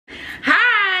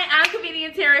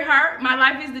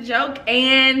My life is the joke,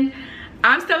 and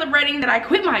I'm celebrating that I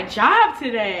quit my job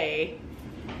today.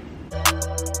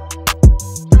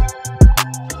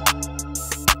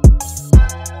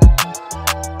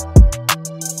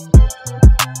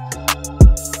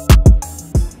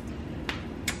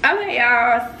 Okay,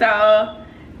 y'all, so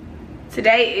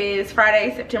today is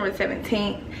Friday, September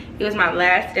 17th. It was my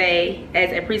last day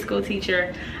as a preschool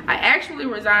teacher. I actually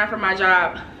resigned from my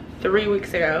job 3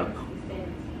 weeks ago.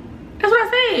 That's what I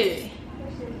said.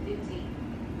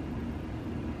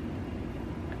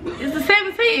 It's the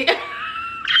 17th.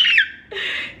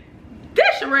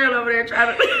 That's Sherelle over there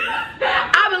trying to.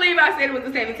 I believe I said it was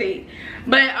the 17th.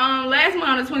 But last month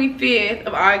on the 25th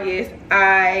of August,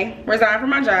 I resigned from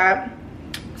my job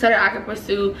so that I could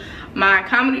pursue my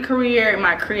comedy career,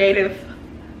 my creative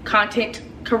content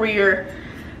career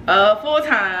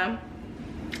full-time.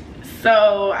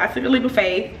 So I took a leap of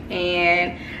faith,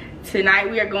 and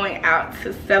tonight we are going out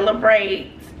to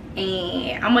celebrate,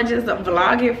 and I'm gonna just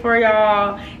vlog it for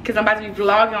y'all because I'm about to be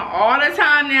vlogging all the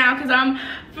time now because I'm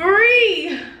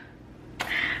free.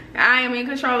 I am in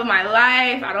control of my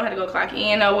life. I don't have to go clock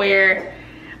in nowhere.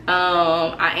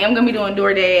 I am gonna be doing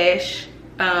DoorDash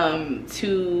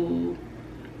to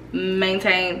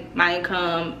maintain my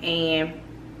income and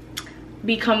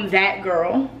become that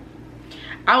girl.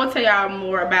 I will tell y'all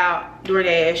more about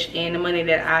DoorDash and the money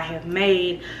that I have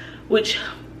made, which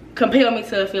compelled me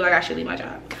to feel like I should leave my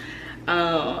job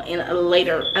at a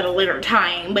later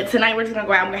time. But tonight we're just gonna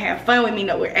go out and we're gonna have fun with me.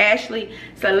 No, we're Ashley.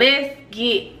 So let's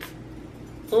get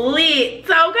lit,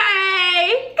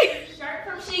 okay? Shirt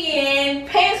from Shein,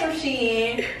 pants from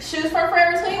Shein, shoes from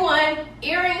Forever 21,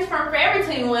 earrings from Forever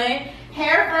 21,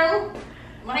 hair from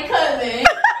my cousin.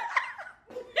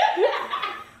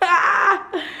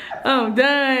 I'm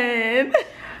done.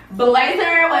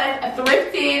 Blazer was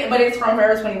thrifted, but it's from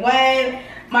Forever 21.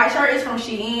 My shirt is from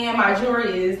Shein. My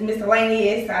jewelry is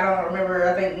miscellaneous. I don't remember.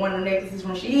 I think one of the necklaces is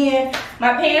from Shein.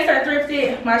 My pants are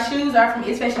thrifted. My shoes are from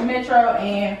It's Fashion Metro,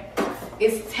 and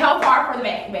it's Telfar for the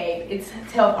back, babe. It's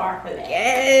Telfar for the back.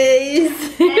 Yes.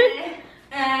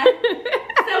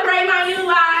 Celebrate my new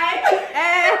life.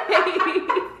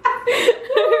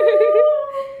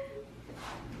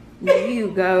 There you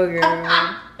go,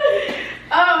 girl.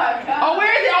 Oh my god. Oh, where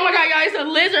is it? Oh my god, y'all, it's a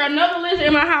lizard, another lizard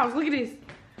in my house. Look at this.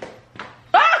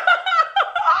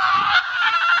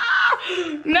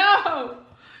 No,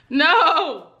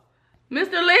 no,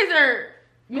 Mr. Lizard,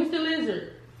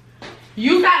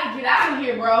 you gotta get out of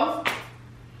here, bro.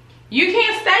 You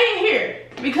can't stay in here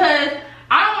because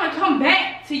I don't want to come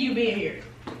back to you being here.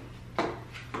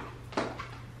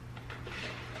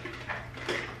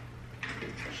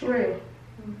 Sherelle,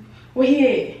 where he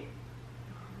at?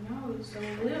 No, it's so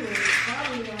little. It's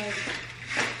probably like.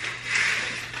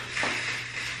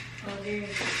 Oh, there it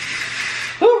is.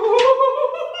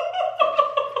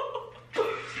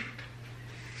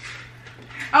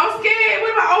 I'm scared.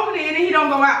 What if I open it and then he don't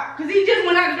go out? Because he just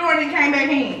went out the door and then came back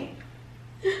in.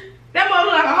 That boy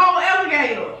look like a whole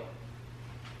alligator.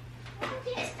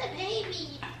 It's the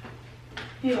baby.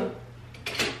 Yeah.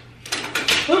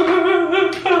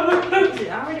 Is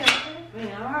it already up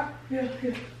there?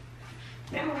 Yeah.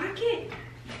 That rocket.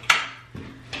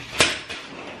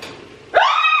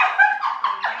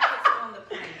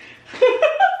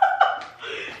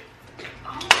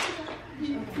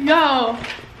 Yo,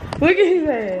 look at his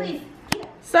ass. Please, get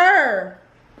out.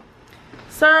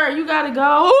 Sir, you gotta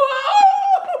go.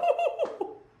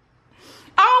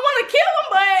 I don't want to kill him,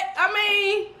 but I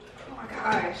mean, Oh my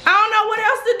gosh. I don't know what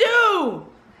else to do.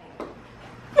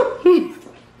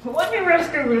 Let me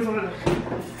rescue this one.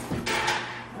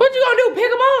 What you gonna do?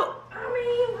 Pick him up? I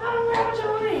mean, I don't know what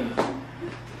you're doing.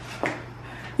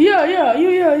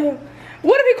 Yeah.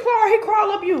 What if he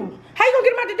crawl up you? How you gonna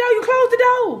get him out the door? You close the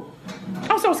door.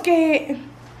 I'm so scared.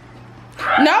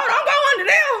 No, don't go under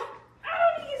there. I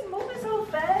don't think he's moving so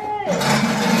fast.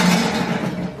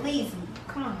 Lizzie,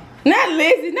 come on. Not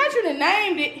Lizzie, not you that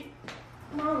named it.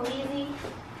 Come on, Lizzie.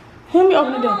 Let me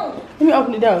open the door. Let me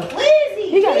open the door. Lizzie,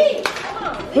 He gotta- Lizzie. Come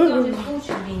on. Let's go to the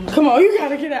Gucci bean. Come on, you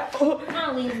gotta get out. Come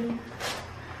on, Lizzie.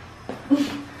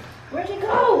 Where'd you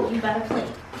go? You better play.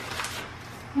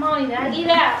 Come on, you gotta get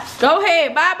out. Go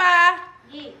ahead. Bye-bye.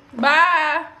 Get.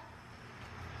 Bye.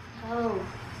 Oh,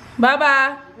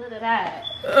 Bye-bye. you could have died.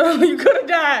 You could have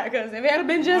died, because if it had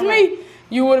been just me,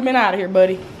 you would have been out of here,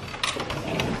 buddy.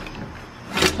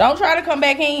 Don't try to come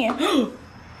back in.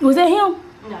 Was that him?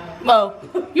 No.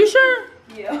 Oh, you sure?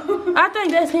 Yeah. I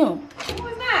think that's him. Who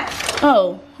was that?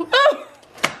 Oh.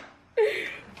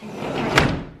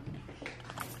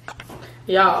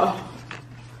 Y'all.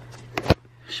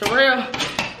 Sherelle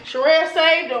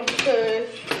saved him because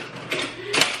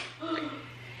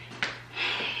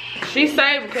She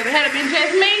saved because it had been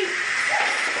just me.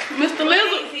 Mr.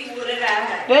 Lizard.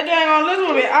 That dang on Lizard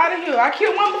would be out of here. I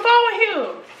killed one before in here.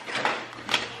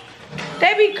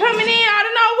 They be coming in out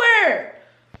of nowhere.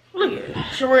 Look at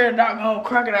Sherelle doggone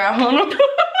crocodile hunter.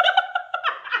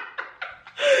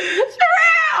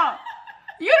 Sherelle!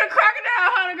 You the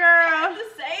crocodile hunter girl. To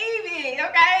save it,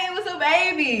 okay? It was a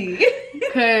baby.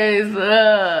 Cause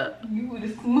You would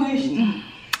have smushed.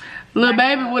 little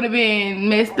baby would have been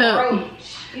messed up.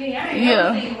 Yeah, I ain't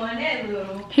never seen one that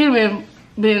little. He'd have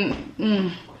been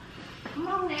Come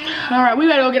on now. All right, we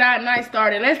gotta go get our night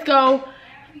started. Let's go.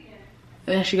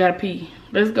 And she gotta pee.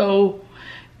 Let's go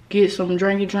get some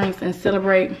drinks and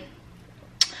celebrate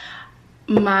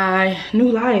my new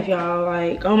life, y'all.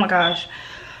 Like, oh my gosh.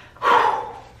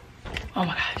 Oh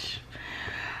my gosh.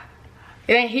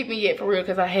 It ain't hit me yet for real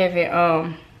because I haven't, I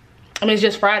mean, it's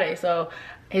just Friday, so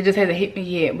it just hasn't hit me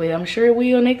yet, but I'm sure it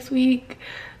will next week.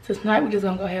 So tonight we're just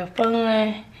gonna go have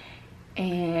fun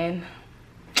and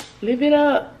live it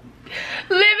up.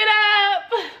 Live it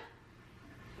up.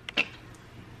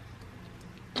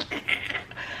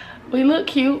 We look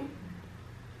cute.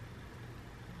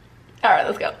 All right,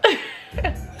 let's go.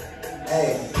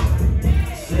 Hey,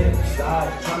 sit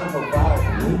aside, trying to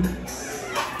provide for me.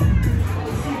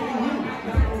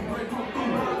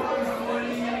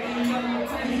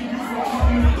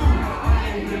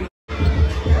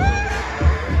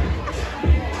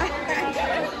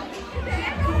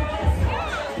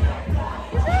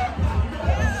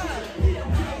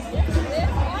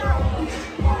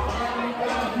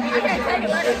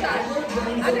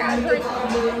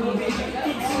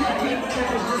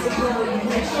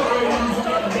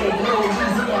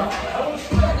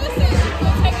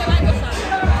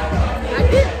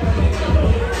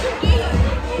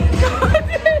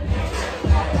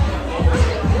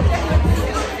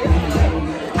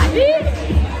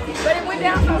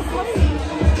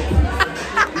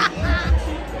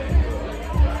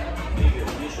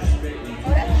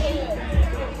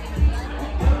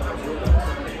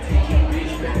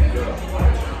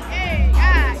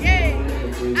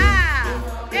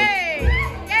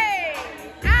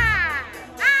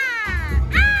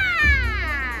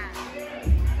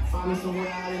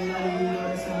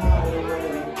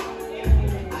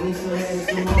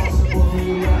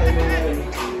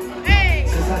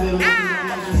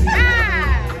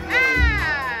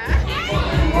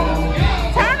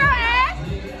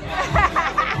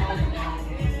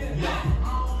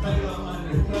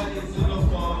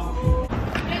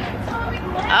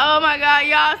 Oh my God,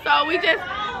 y'all! So we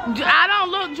just—I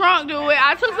don't look drunk, do it.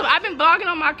 I took some. I've been vlogging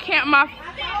on my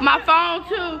phone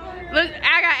too. Look,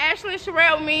 I got Ashley and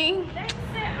Sherelle with me.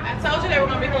 I told you they were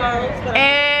gonna be closed.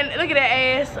 And look at that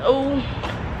ass. Ooh.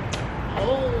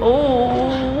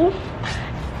 Ooh.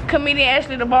 Comedian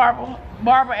Ashley the barber.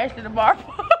 Barber Ashley the barber.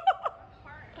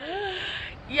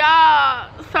 Y'all,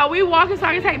 so we walking so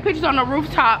I can take pictures on the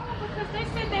rooftop. Because they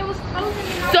said they was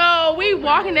closing. So we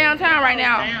walking downtown right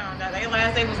now. Their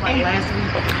last day was like last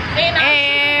week.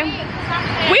 And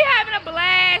we having a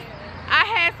blast. I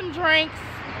had some drinks.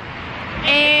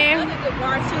 And another good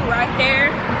bar too, right there.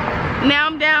 now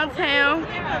I'm downtown.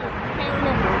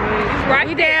 Right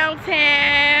We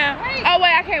downtown. Oh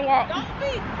wait, I can't walk.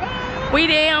 We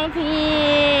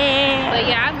downtown. But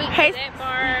yeah, I meet Hey. that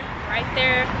bar right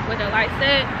there with the light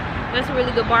set. That's a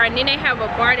really good bar. And then they have a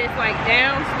bar that's like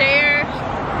downstairs.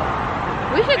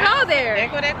 We should go there.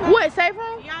 What, safe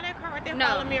room? Y'all, that car right there No.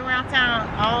 following me around town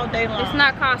all day long. It's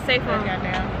not called Safe Room.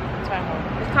 Goddamn.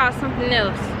 It's called something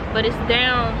else. But it's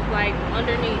down like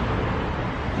underneath.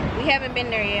 We haven't been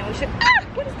there yet. We should. Ah,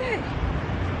 what is that?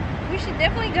 We should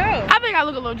definitely go. I think I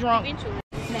look a little drunk. Eventually.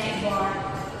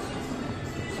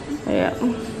 Yeah.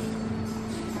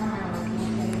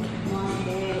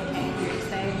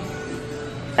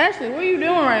 Ashley, what are you doing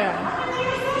right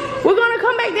now? We're gonna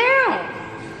come back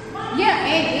down. Yeah,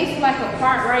 and it's like a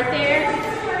park right there.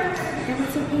 There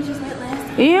were some pictures like last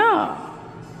time. Yeah.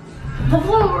 The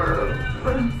floor.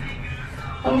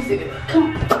 Let me see it.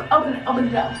 Come, open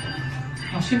it up.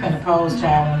 Oh, she been a pose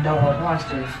child on the door. Watch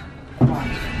this.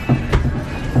 Watch.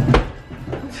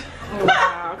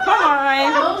 Wow, come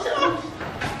on.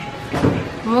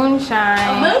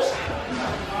 Moonshine.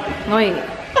 Wait.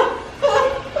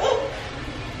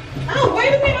 Oh,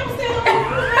 wait a minute. I'm still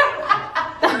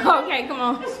Okay, come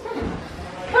on. Watch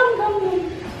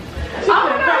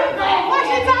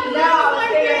it talking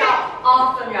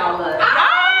Awesome, y'all look. I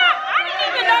didn't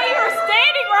even know you were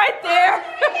standing right there.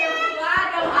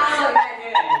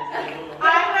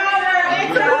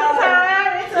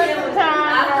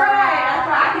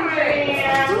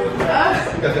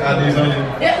 Got the IDs on you.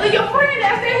 Yeah, look, your friend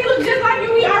that said he looked just like you.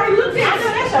 We already looked at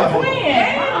him. That's your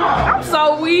friend. I'm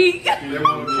so weak. They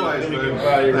want to play, so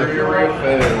everybody real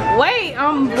fast. Wait,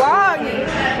 I'm vlogging.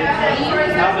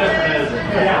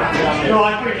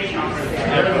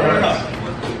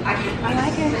 I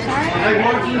like it,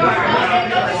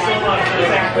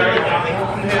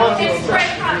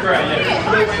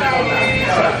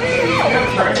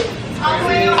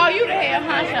 oh, you the head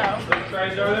honcho.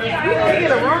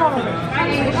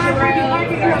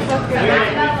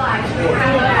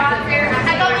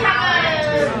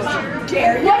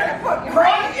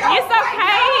 It's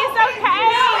okay, it's okay.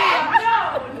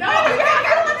 No,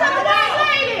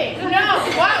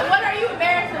 what are you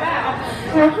embarrassed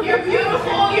about? You're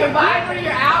beautiful, you're vibrant,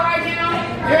 you're out right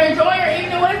now, you're enjoying your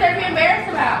evening. What is there to be embarrassed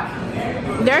about?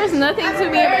 There's nothing to be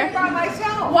embarrassed By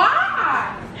myself.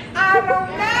 Why? I don't know.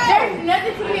 There's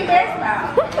nothing to be embarrassed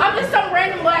about. I'm just some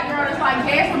random black girl that's like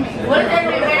dance with me. What is there to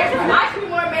be embarrassed about? I should be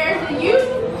more embarrassed than you.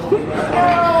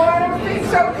 No, I don't think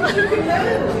so, because you can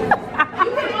move.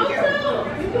 You can move too.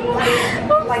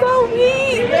 I'm so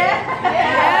weak.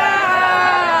 Yeah.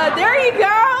 There you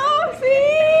go.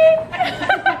 See?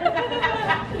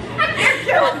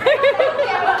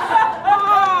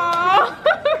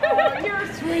 You're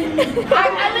sweet.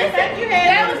 Listen,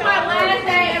 that was my last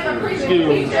day as a preaching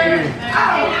teacher, and I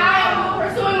am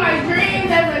pursuing my dreams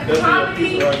as a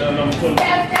comedy,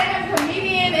 as a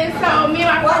comedian, and so me and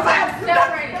my friends are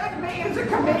celebrating. That man's a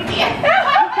comedian.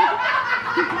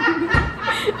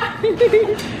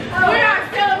 We are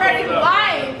celebrating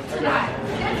life tonight,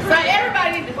 so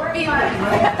everybody needs to feel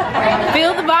it.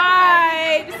 Feel the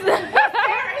vibes.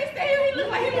 He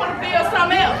looks like he want to feel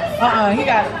something else. He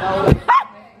got it.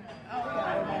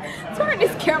 Turn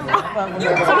this camera off. You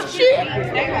oh shit.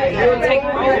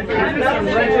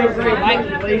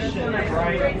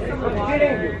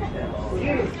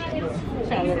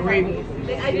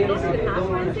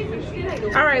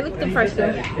 All right, look at the first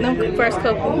one. The first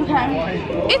couple.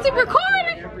 Okay. Is it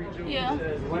recording? Yeah.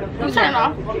 You turn it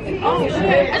off. Oh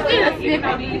shit. Let's get a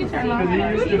snippet. You can turn it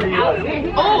off.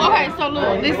 Oh, okay. So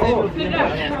look,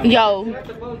 listen. Yo.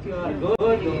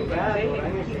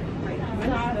 I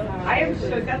am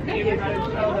shook.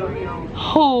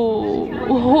 Who?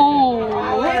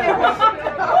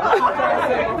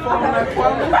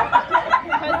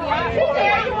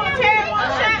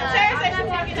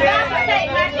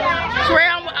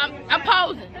 I'm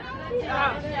posing.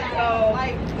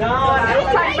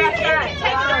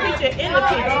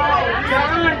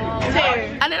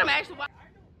 And then I'm actually watching.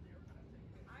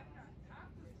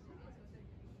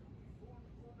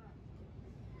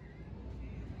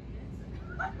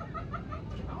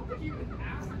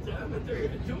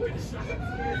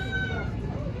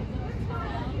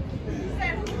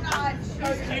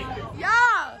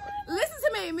 Y'all, listen to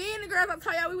me. Me and the girls, I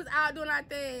told y'all we was out doing our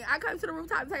thing. I come to the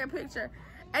rooftop to take a picture.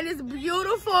 And this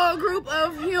beautiful group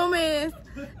of humans,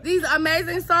 these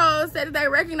amazing souls, said that they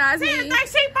recognize me. She because she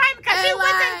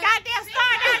wasn't goddamn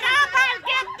started out. I'm about to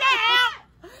get down.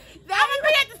 I'm gonna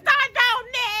be at the Star Dome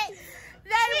next.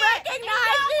 They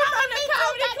recognize me from the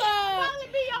comedy club.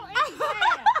 Be on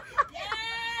Instagram.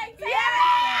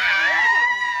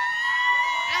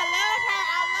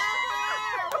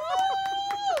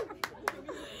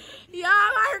 Y'all,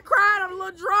 I'm out here crying. I'm a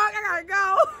little drunk. I gotta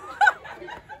go.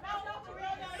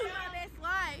 That's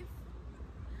life.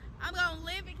 I'm gonna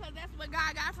live it because that's what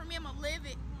God got for me. I'm gonna live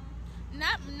it.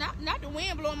 Not the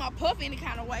wind blowing my puff any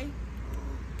kind of way.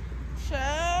 Sure.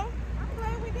 I'm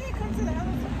glad we did come to the other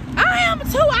side. I am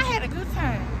too. I had a good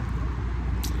time.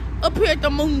 Up here at the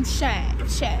moonshine.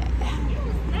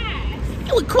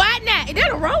 It was quite nice. Is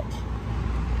that a roach?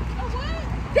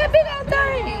 That big old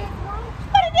thing.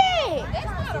 What is that? That's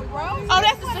not a roach. Oh,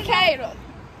 that's a cicada.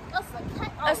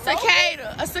 A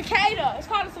cicada. It's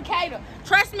called a cicada.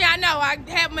 Trust me, I know. I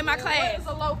have them in my class. What is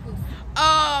a locust?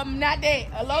 Not that.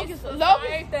 A locust. A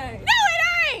locust. No,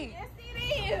 it ain't. Yes, it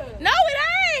is. No, it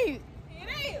ain't. It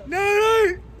is. No, it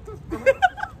ain't.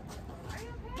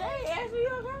 Hey, Ashley, you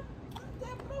okay?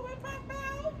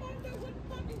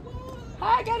 How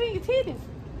I got in your titties?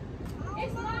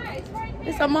 It's nice, right there.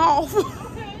 It's a moth.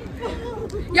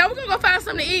 Y'all, we're gonna go find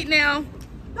something to eat now.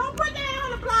 Don't put that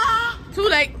on the blog. Too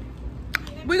late.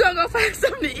 We're gonna go find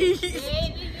something to eat.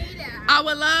 I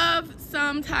would love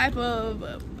some type of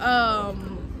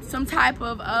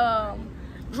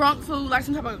drunk food, like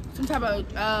some type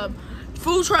of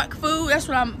food truck food. That's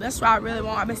what I really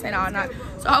want. I've been saying all night.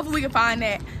 So hopefully we can find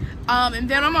that. And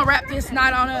then I'm gonna wrap this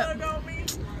night on up.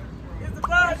 It's the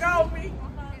bug on me.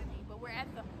 But we're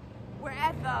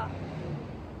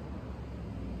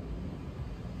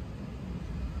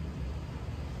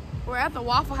at the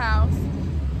Waffle House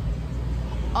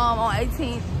on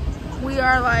 18th. We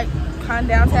are like kind of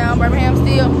downtown Birmingham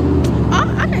still.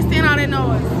 Oh, I can't stand all that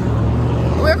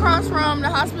noise. We're across from the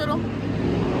hospital.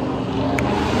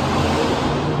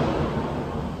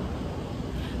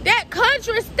 That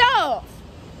country stuff.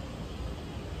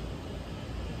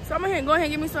 So I'm gonna go ahead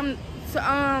and give me some.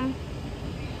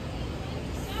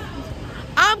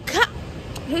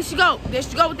 Here she go. There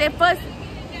she go with that fuss.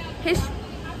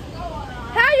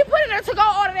 How you putting her to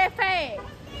go order that fast?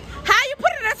 How you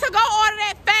putting her to go order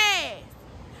that fast?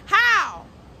 How?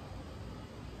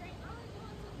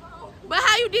 But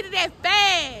how you did it that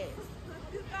fast?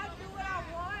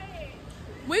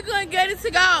 We're gonna get it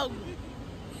to go.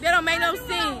 That don't make no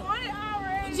sense.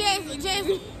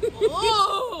 Jesse.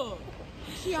 Oh.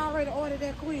 She already ordered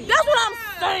that quick. That's what I'm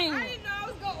saying. I didn't know I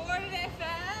was gonna order that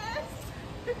fast.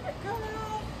 Girl,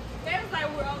 they was like,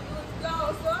 we're all good to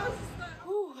go. So I was just like,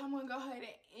 Ooh, I'm gonna go ahead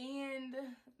and end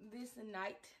this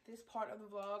night, this part of the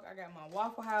vlog. I got my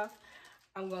Waffle House.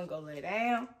 I'm gonna go lay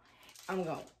down. I'm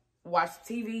gonna watch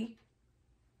TV,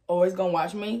 or it's gonna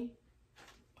watch me.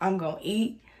 I'm gonna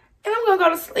eat, and I'm gonna go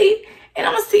to sleep, and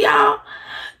I'm gonna see y'all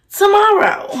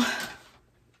tomorrow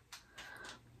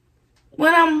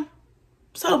when I'm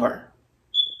sober.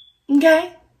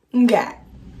 Okay?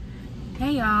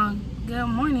 Hey y'all, good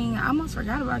morning. I almost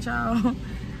forgot about y'all.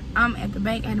 I'm at the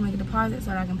bank. I had to make a deposit so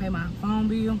that I can pay my phone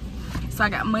bill. So I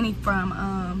got money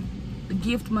from the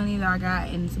gift money that I got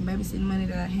and some babysitting money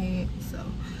that I had. So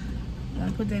I'm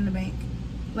gonna put that in the bank.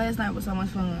 Last night was so much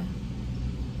fun.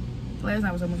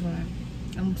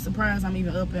 I'm surprised I'm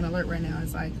even up and alert right now.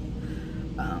 It's like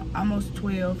almost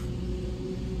 12.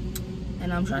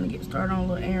 And I'm trying to get started on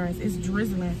little errands. It's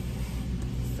drizzling.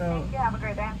 So Thank you. Have a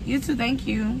great day. you too, thank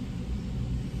you.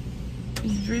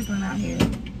 It's drizzling out here.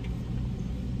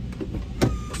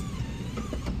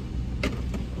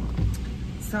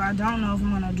 So I don't know if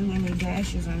I'm gonna do any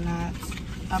dashes or not.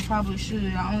 I probably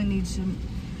should. I only need to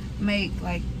make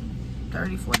like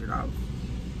 $30, $40.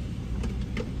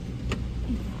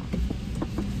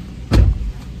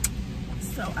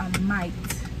 So I might.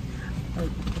 But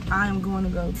I'm going to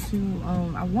go to,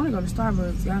 I want to go to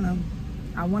Starbucks. Y'all know,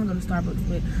 I want to go to Starbucks,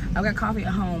 but I've got coffee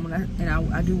at home, and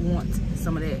I do want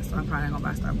some of that, so I'm probably not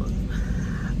going to buy Starbucks.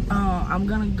 I'm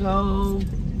going to go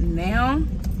now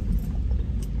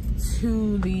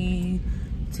to the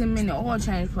 10-minute oil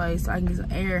change place so I can get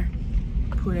some air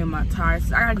put in my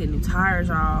tires. I got to get new tires,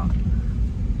 y'all.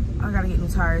 I got to get new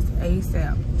tires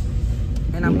ASAP,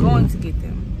 and I'm going to get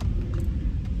them.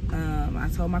 I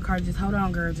told my car, just hold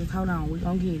on, girl, just hold on, we're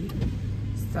gonna get it.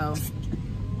 So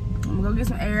I'm gonna go get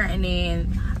some air, and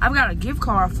then I've got a gift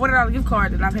card, $40 gift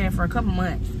card that I've had for a couple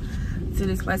months to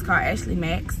this place called Ashley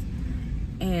Max,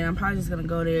 and I'm probably just gonna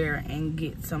go there and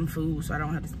get some food so I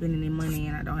don't have to spend any money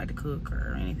and I don't have to cook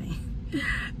or anything.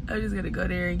 I'm just gonna go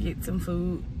there and get some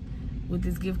food with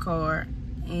this gift card,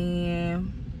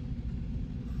 and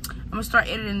I'm gonna start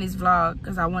editing this vlog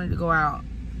because I wanted to go out.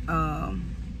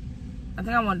 I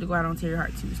think I wanted to go out on Teri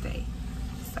Hearte Tuesday,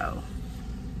 so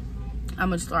I'm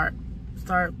gonna start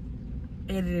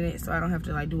editing it so I don't have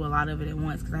to like do a lot of it at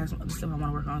once because I have some other stuff I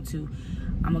want to work on too.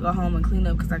 I'm gonna go home and clean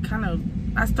up because I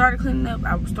started cleaning up.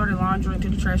 I started laundering,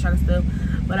 took the trash out of stuff,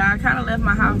 but I kind of left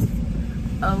my house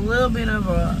a little bit of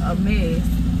a mess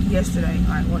yesterday.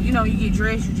 Like, well, you know, you get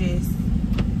dressed,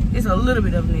 it's a little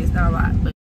bit of a mess, not a lot,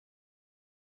 but.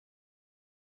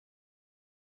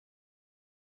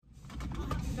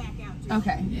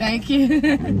 Okay, thank you.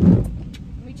 Let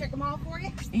me check them all for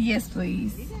you. Yes,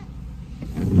 please.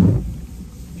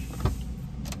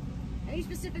 Any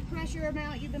specific pressure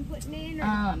amount you've been putting in?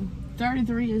 Or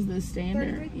 33 is the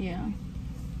standard. 33? Yeah.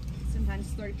 Sometimes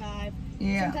it's 35.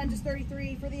 Yeah. Sometimes it's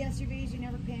 33 for the SUVs. You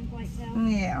never can quite tell.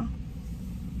 Yeah.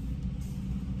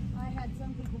 I had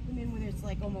some people come in when it's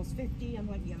like almost 50. I'm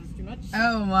like, yeah, that's too much.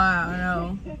 Oh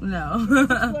wow, no.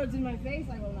 Explodes in my face.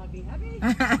 I will not be happy.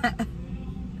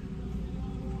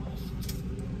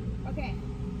 Okay,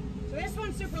 so this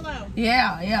one's super low.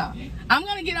 Yeah. I'm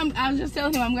gonna get them. I was just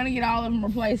telling him I'm gonna get all of them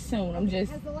replaced soon. I'm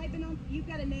just. Has the light been on? You've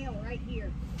got a nail right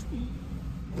here.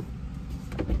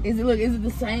 Is it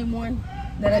the same one?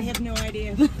 That I have no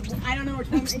idea. I don't know which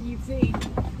one that you've seen.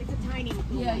 It's a tiny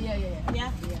one. Yeah.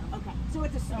 Yeah? Okay. So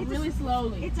it's really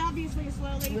slowly. It's obviously a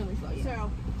slowly. Really slow, yeah.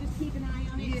 So just keep an eye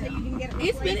on it so you can get it replaced.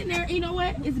 It's been in there. You know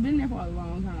what? It's been there for a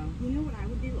long time. You know what I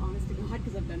would do, honest to God,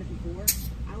 because I've done it before?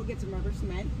 I would get some rubber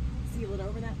cement, seal it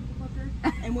over that fucker,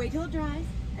 and wait till it dries,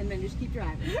 and then just keep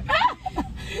driving.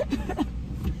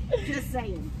 Just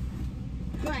saying.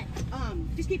 But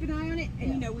just keep an eye on it,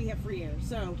 and you know we have free air.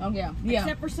 So yeah.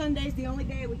 Except for Sundays, the only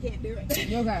day we can't do it.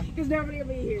 Okay. Because nobody will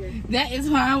be here. That is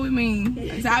fine with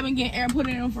me. So I've been getting air put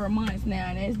in them for months now,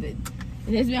 and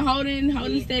It's been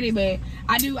holding steady, but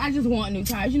I just want new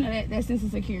tires. You know, that sense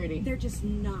of security. They're just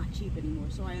not cheap anymore,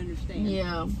 so I understand.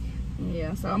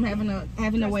 Yeah, so I'm having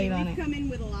to wait on it. Come in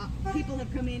with a lot. People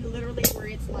have come in literally where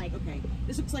it's like, okay,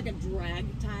 this looks like a drag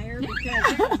tire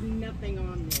because there's nothing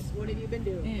on this. What have you been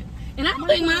doing? Yeah. And I don't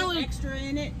think mine look extra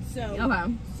in it, so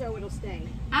it'll stay.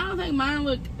 I don't think mine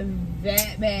look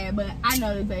that bad, but I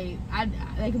know that they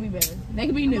could be better. They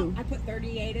could be new. I put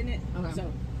 38 in it, so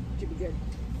it should be good.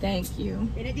 Thank you.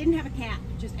 And it didn't have a cap,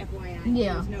 just FYI.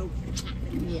 Yeah. There was no cap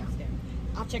in the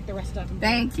I'll check the rest of them.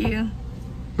 Thank you.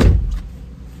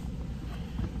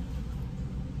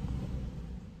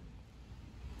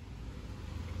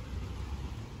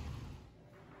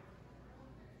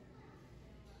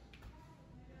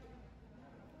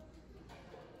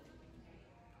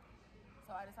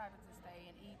 So I decided to stay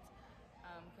and eat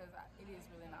because it is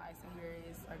really nice in here.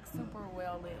 It's like super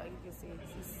well lit, like you can see.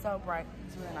 It's so bright.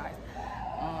 It's really nice.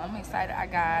 I'm excited. I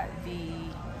got the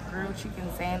grilled chicken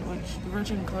sandwich, the grilled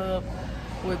chicken club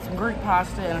with some Greek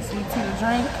pasta and a sweet tea to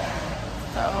drink.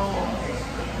 So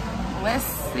let's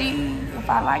see if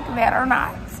I like that or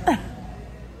not.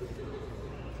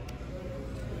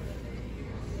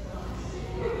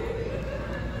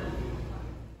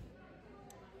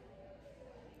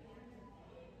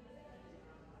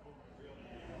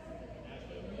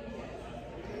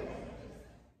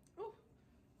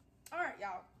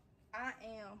 Y'all, I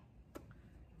am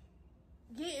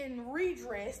getting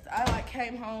redressed. I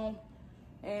came home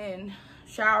and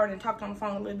showered and talked on the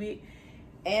phone a little bit,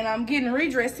 and I'm getting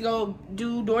redressed to go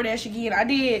do DoorDash again.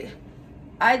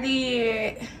 I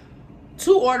did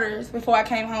 2 orders before I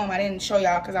came home. I didn't show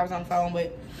y'all because I was on the phone,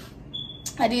 but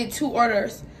I did 2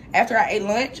 orders after I ate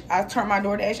lunch. I turned my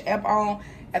DoorDash app on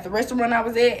at the restaurant I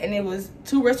was at, and it was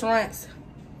 2 restaurants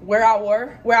where I was.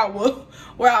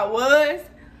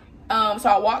 So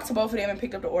I walked to both of them and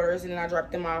picked up the orders, and then I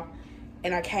dropped them off.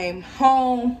 And I came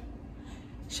home,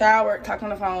 showered, talked on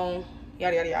the phone,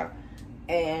 yada, yada, yada,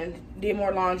 and did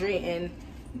more laundry. And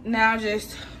now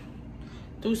just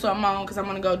threw something on because I'm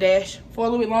going to go dash for a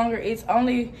little bit longer. It's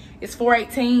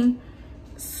 4:18,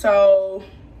 so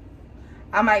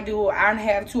I might do an hour and a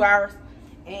half, 2 hours,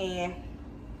 and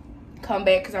come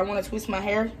back because I want to twist my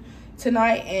hair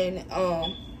tonight and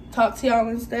talk to y'all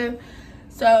and stuff.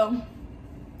 So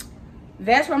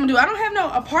that's what I'm gonna do. I don't have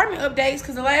no apartment updates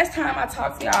because the last time I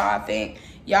talked to y'all, I think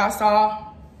y'all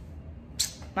saw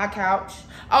my couch.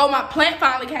 Oh, my plant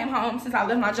finally came home. Since I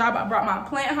left my job, I brought my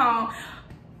plant home.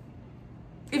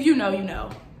 If you know, you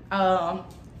know. I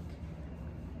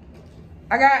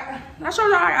showed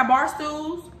y'all I got bar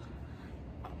stools.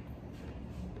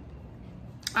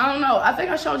 I don't know. I think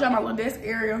I showed y'all my little desk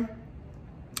area.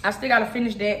 I still gotta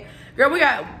finish that. Girl, we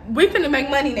finna make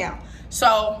money now.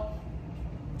 So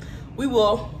we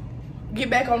will get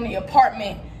back on the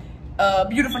apartment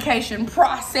beautification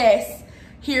process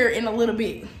here in a little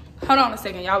bit. Hold on a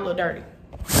second, y'all a little dirty.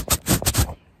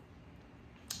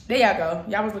 There y'all go.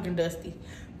 Y'all was looking dusty.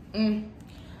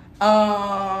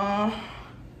 I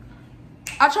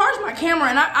charged my camera,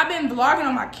 and I've been vlogging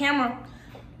on my camera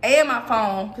and my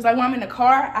phone because like when I'm in the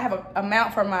car, I have a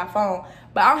mount for my phone,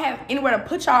 but I don't have anywhere to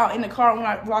put y'all in the car when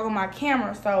I vlog on my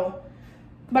camera. So,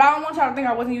 but I don't want y'all to think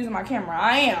I wasn't using my camera.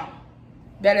 I am.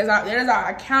 That is our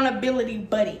accountability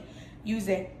buddy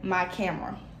using my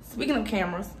camera. Speaking of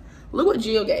cameras, look what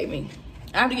Jill gave me.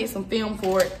 I have to get some film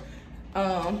for it.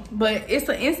 But it's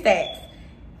an Instax.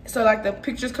 So like the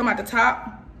pictures come out the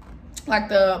top, like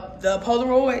the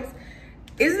Polaroids.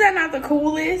 Isn't that not the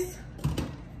coolest?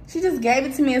 She just gave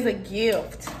it to me as a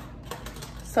gift.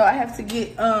 So I have to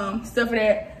get stuff for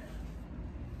that.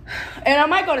 And I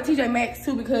might go to TJ Maxx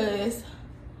too because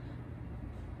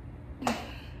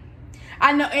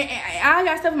I know, and I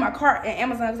got stuff in my cart at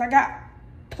Amazon because I got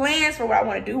plans for what I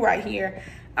want to do right here.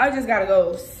 I just gotta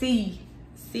go see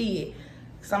it.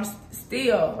 Cause I'm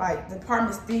still like the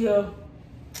apartment still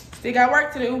got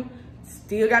work to do.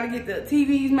 Still gotta get the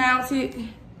TVs mounted.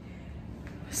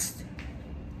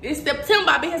 It's September.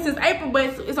 I've been here since April, but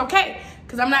it's okay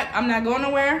because I'm not going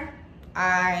nowhere.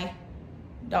 I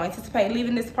don't anticipate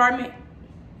leaving this apartment,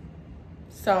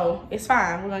 so it's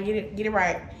fine. We're gonna get it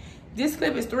right. This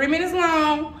clip is 3 minutes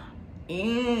long.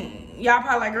 Y'all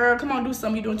probably like, girl, come on, do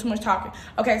something. You're doing too much talking.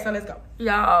 Okay, so let's go.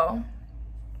 Y'all,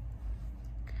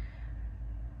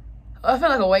 I feel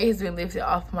like a weight has been lifted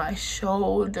off my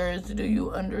shoulders. Do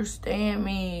you understand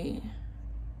me?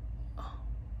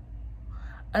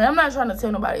 And I'm not trying to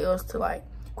tell nobody else to like,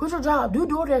 quit your job, do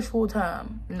DoorDash full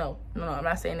time. No, I'm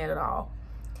not saying that at all.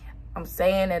 I'm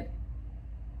saying that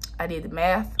I did the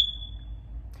math.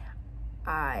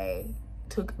 I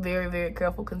took very, very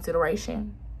careful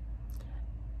consideration.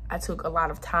 I took a lot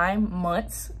of time,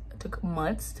 months. It took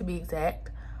months to be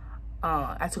exact.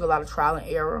 I took a lot of trial and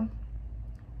error.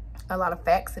 A lot of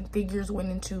facts and figures went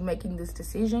into making this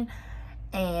decision,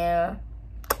 and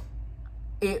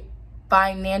it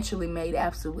financially made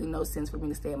absolutely no sense for me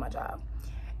to stay at my job.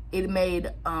 It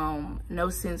made no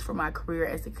sense for my career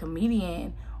as a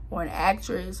comedian or an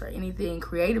actress or anything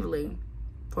creatively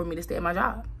for me to stay at my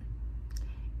job.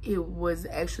 It was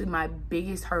actually my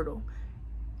biggest hurdle,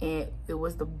 and it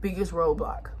was the biggest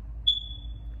roadblock.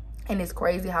 And it's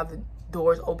crazy how the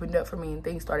doors opened up for me and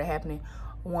things started happening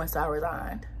once I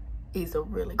resigned. It's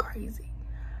really crazy.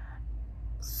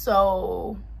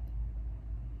 So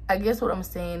I guess what I'm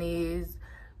saying is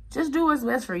just do what's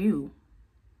best for you.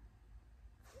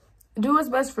 Do what's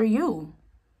best for you.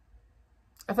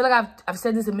 I feel like I've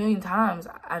said this a million times.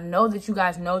 I know that you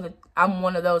guys know that I'm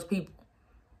one of those people.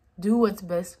 Do what's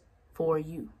best for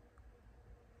you.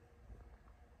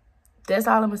 That's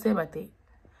all I'm gonna say about that.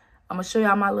 I'm gonna show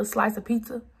y'all my little slice of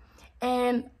pizza,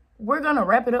 and we're gonna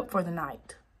wrap it up for the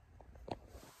night.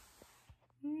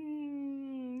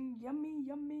 Yummy, yummy,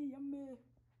 yummy.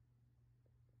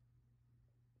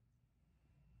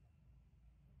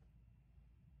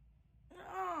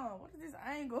 Oh, what is this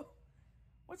angle?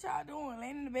 What y'all doing?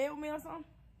 Laying in the bed with me or something?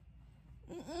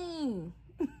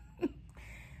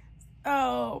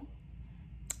 Oh,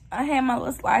 I had my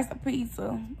little slice of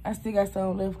pizza. I still got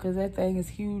some left because that thing is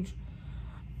huge.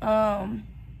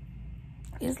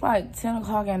 It's like 10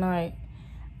 o'clock at night.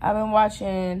 I've been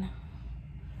watching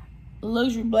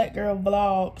luxury black girl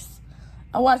vlogs.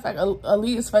 I watched like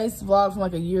Aaliyah's Face vlog from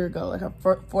like a year ago, like a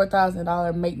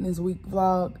 $4,000 maintenance week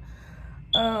vlog.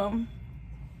 I'm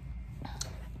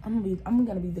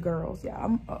gonna be the girls,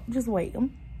 y'all. Just wait.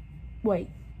 Wait.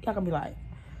 Y'all gonna be like,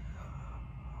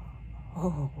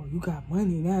 oh, you got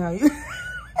money now.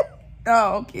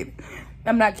 Oh, I'm kidding.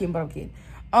 I'm not kidding, but I'm kidding.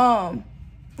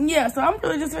 Yeah, so I'm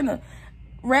really just gonna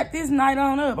wrap this night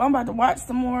on up. I'm about to watch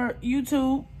some more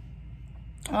YouTube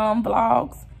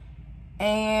vlogs,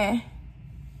 and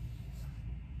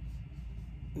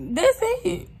that's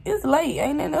it. It's late.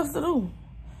 Ain't nothing else to do.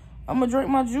 I'm gonna drink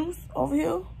my juice over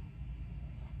here.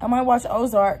 I might watch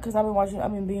Ozark because I've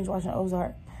been binge watching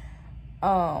Ozark.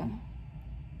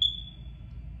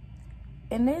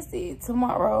 And that's it.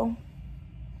 Tomorrow,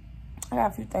 I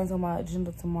got a few things on my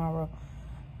agenda tomorrow.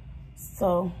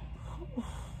 So,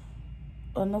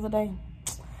 another day.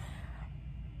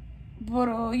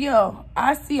 But, yo,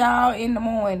 I see y'all in the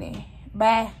morning.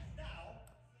 Bye.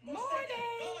 God, why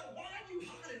are you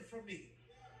hiding from me?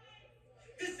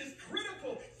 This is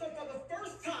critical. So for the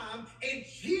first time in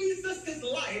Jesus'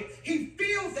 life, he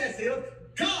feels as if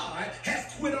God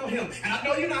has quit on him. And I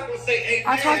know you're not going to say amen.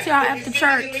 I'll talk to y'all after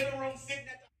church.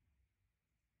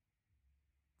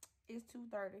 It's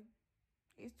 2:30.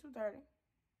 It's 2:30.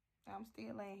 I'm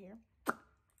still laying here.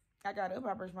 I got up,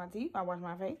 I brushed my teeth, I washed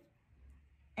my face.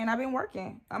 And I've been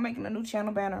working. I'm making a new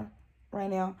channel banner right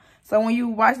now. So when you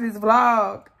watch this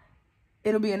vlog,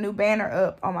 it'll be a new banner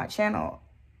up on my channel.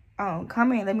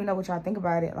 Comment, let me know what y'all think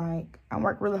about it. Like, I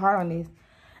worked really hard on this.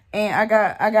 And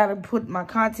I gotta put my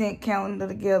content calendar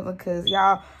together because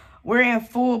y'all, we're in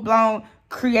full-blown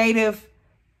creative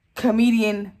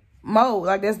comedian mode.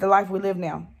 Like, that's the life we live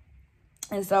now.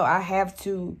 And so I have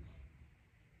to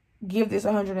give this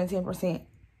 110%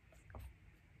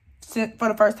 for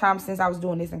the first time since I was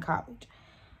doing this in college.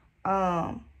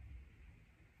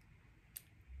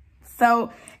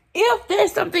 So if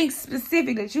there's something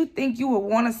specific that you think you would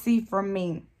want to see from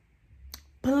me,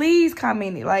 please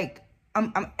comment it. Like,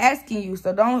 I'm asking you,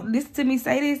 so don't listen to me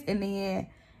say this and then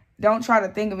don't try to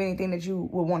think of anything that you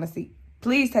would want to see.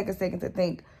 Please take a second to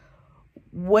think,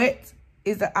 what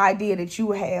is the idea that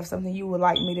you have, something you would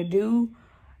like me to do,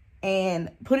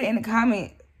 and put it in the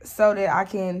comment so that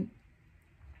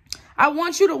I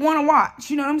want you to want to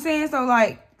watch. You know what I'm saying? So,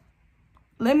 like,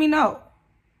 let me know.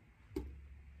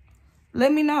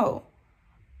 Let me know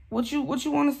what you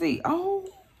want to see.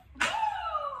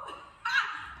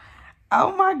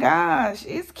 Oh my gosh,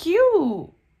 it's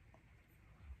cute.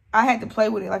 I had to play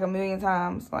with it like a million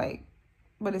times, like,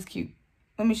 but it's cute.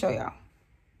 Let me show y'all.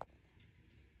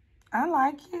 I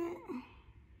like it.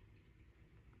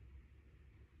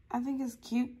 I think it's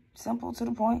cute, simple, to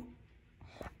the point.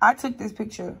 I took this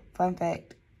picture, fun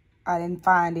fact. I didn't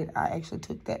find it. I actually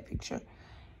took that picture.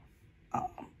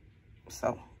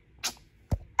 So,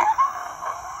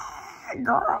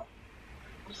 girl.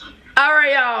 All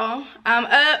right, y'all. I'm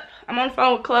up. I'm on the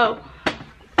phone with Chloe.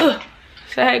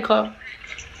 Say hey, Chloe.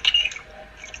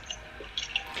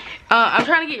 I'm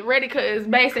trying to get ready because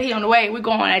Bae said he on the way. We're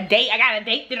going on a date. I got a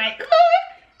date tonight.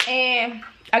 And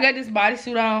I got this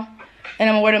bodysuit on. And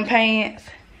I'm gonna wear them pants.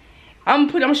 I'm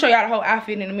gonna show y'all the whole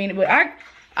outfit in a minute, but I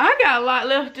got a lot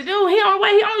left to do. He on the way.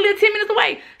 He only live 10 minutes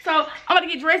away. So I'm gonna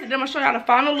get dressed and then I'm gonna show y'all the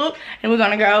final look, and we're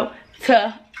gonna go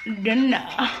to dinner.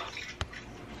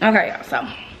 Okay, y'all. So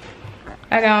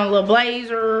I got on a little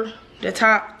blazer, the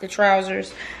top, the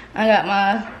trousers. I got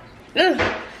my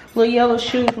little yellow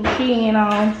shoe from Shein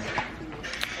on.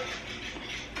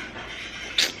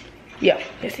 Yeah,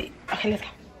 that's it. Okay, let's go.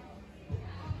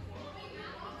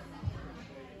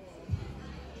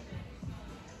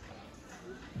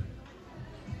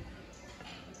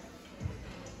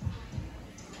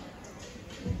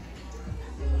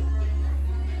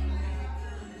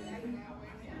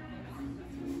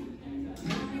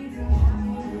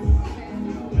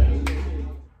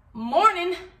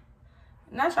 Morning.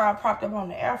 Not y'all propped up on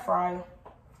the air fryer.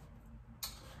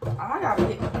 I gotta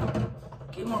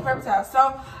get more paper towels.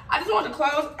 So I just want to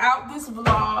close out this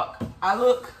vlog. I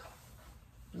look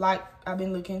like I've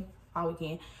been looking all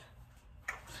weekend.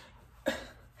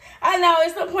 I know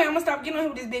at some point I'm gonna stop getting on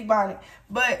here with this big bonnet,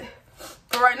 but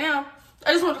for right now,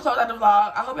 I just want to close out the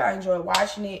vlog. I hope y'all enjoyed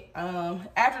watching it.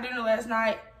 After dinner last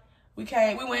night, we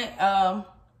went and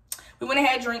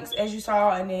had drinks, as you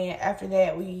saw, and then after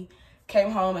that we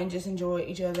came home and just enjoyed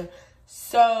each other.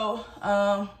 So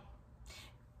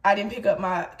I didn't pick up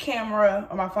my camera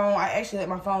or my phone. I actually let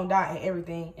my phone die and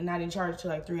everything, and I didn't charge it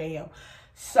till like 3 a.m.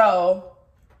 So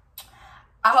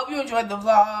I hope you enjoyed the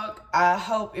vlog. I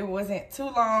hope it wasn't too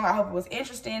long. I hope it was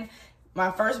interesting.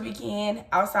 My first weekend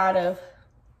outside of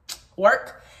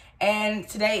work, and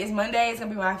today is Monday. It's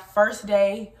gonna be my first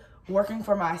day working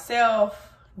for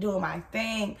myself, doing my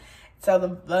thing. So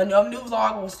the new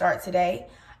vlog will start today,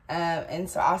 and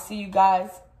so I'll see you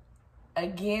guys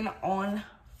again on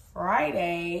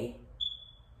Friday.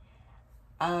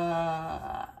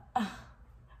 Well,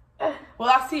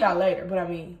 I'll see y'all later, but I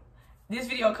mean, this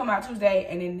video will come out Tuesday,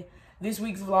 and then this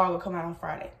week's vlog will come out on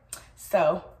Friday.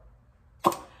 So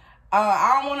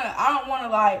I don't wanna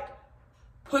like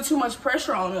put too much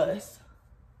pressure on us,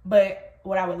 but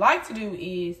what I would like to do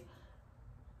is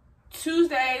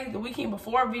Tuesday, the weekend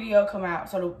before, video come out.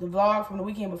 So the vlog from the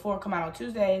weekend before come out on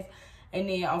Tuesdays, and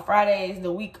then on Fridays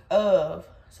the week of,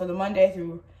 so the Monday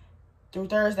through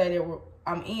Thursday that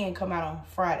I'm in, come out on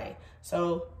Friday.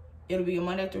 So it'll be a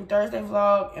Monday through Thursday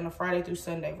vlog and a Friday through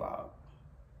Sunday vlog.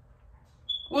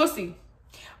 We'll see.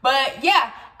 But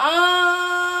yeah,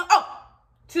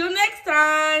 till next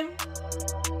time.